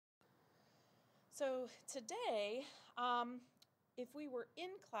So today, if we were in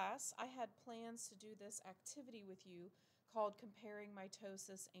class, I had plans to do this activity with you called comparing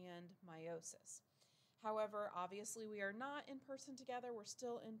mitosis and meiosis. However, obviously we are not in person together. We're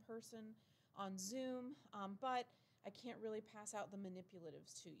still in person on Zoom, but I can't really pass out the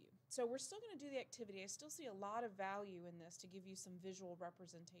manipulatives to you. So we're still going to do the activity. I still see a lot of value in this to give you some visual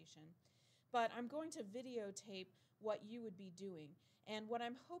representation. But I'm going to videotape what you would be doing. And what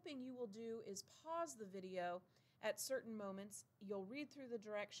I'm hoping you will do is pause the video at certain moments. You'll read through the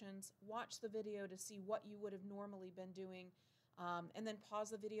directions, watch the video to see what you would have normally been doing, and then pause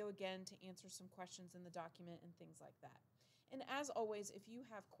the video again to answer some questions in the document and things like that. And as always, if you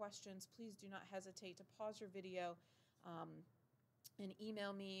have questions, please do not hesitate to pause your video and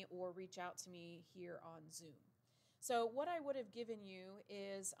email me or reach out to me here on Zoom. So what I would have given you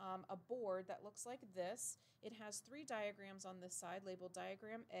is a board that looks like this. It has 3 diagrams on this side labeled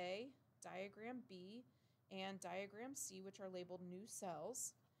Diagram A, Diagram B, and Diagram C, which are labeled new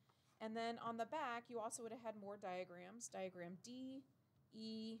cells. And then on the back, you also would have had more diagrams, Diagram D,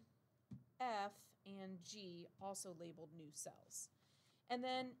 E, F, and G, also labeled new cells. And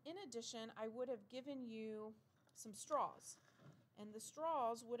then in addition, I would have given you some straws. And the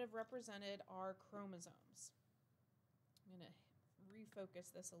straws would have represented our chromosomes. I'm going to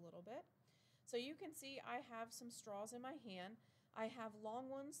refocus this a little bit. So you can see I have some straws in my hand. I have long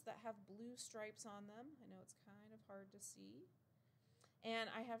ones that have blue stripes on them. I know it's kind of hard to see. And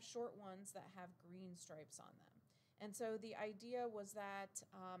I have short ones that have green stripes on them. And so the idea was that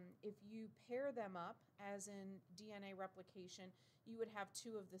if you pair them up, as in DNA replication, you would have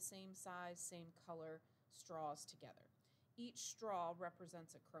 2 of the same size, same color straws together. Each straw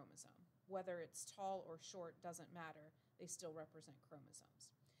represents a chromosome. Whether it's tall or short doesn't matter. They still represent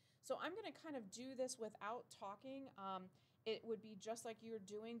chromosomes. So I'm going to kind of do this without talking. It would be just like you're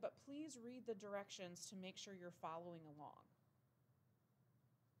doing, but please read the directions to make sure you're following along.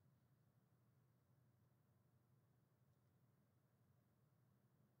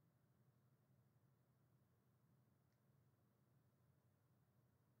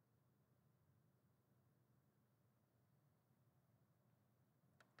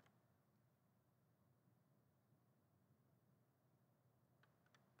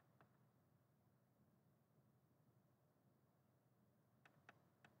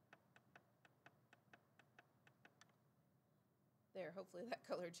 There, hopefully that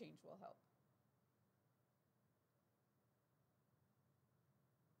color change will help.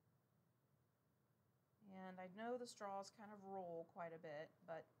 And I know the straws kind of roll quite a bit,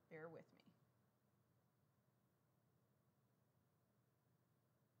 but bear with me.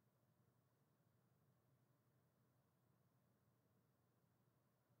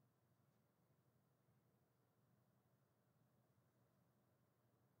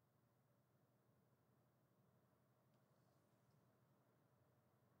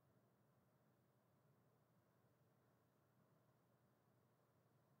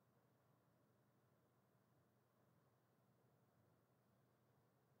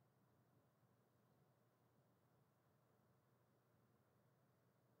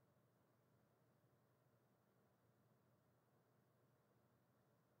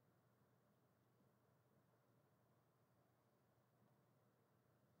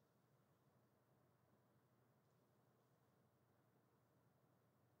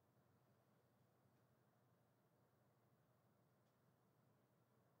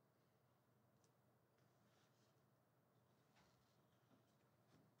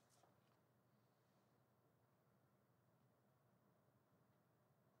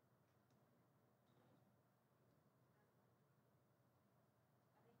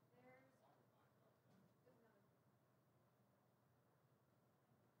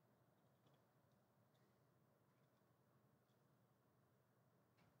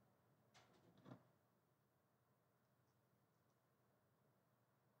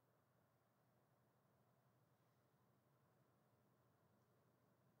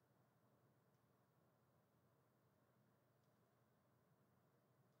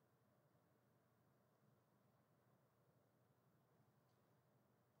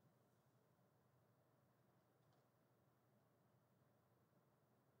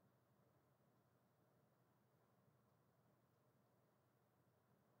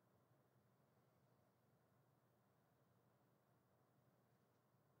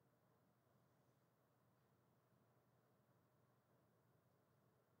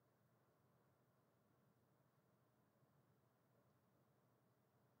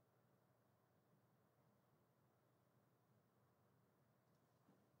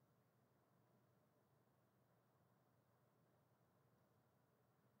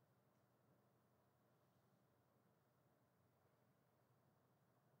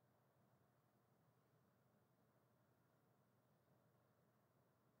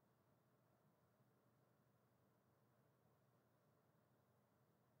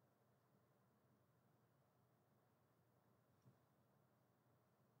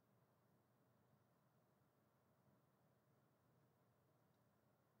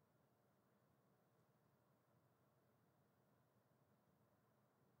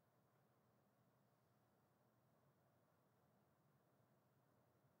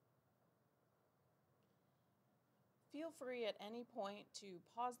 Feel free at any point to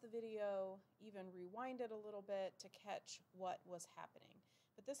pause the video, even rewind it a little bit to catch what was happening.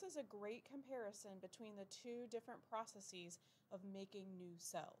 But this is a great comparison between the two different processes of making new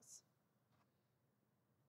cells.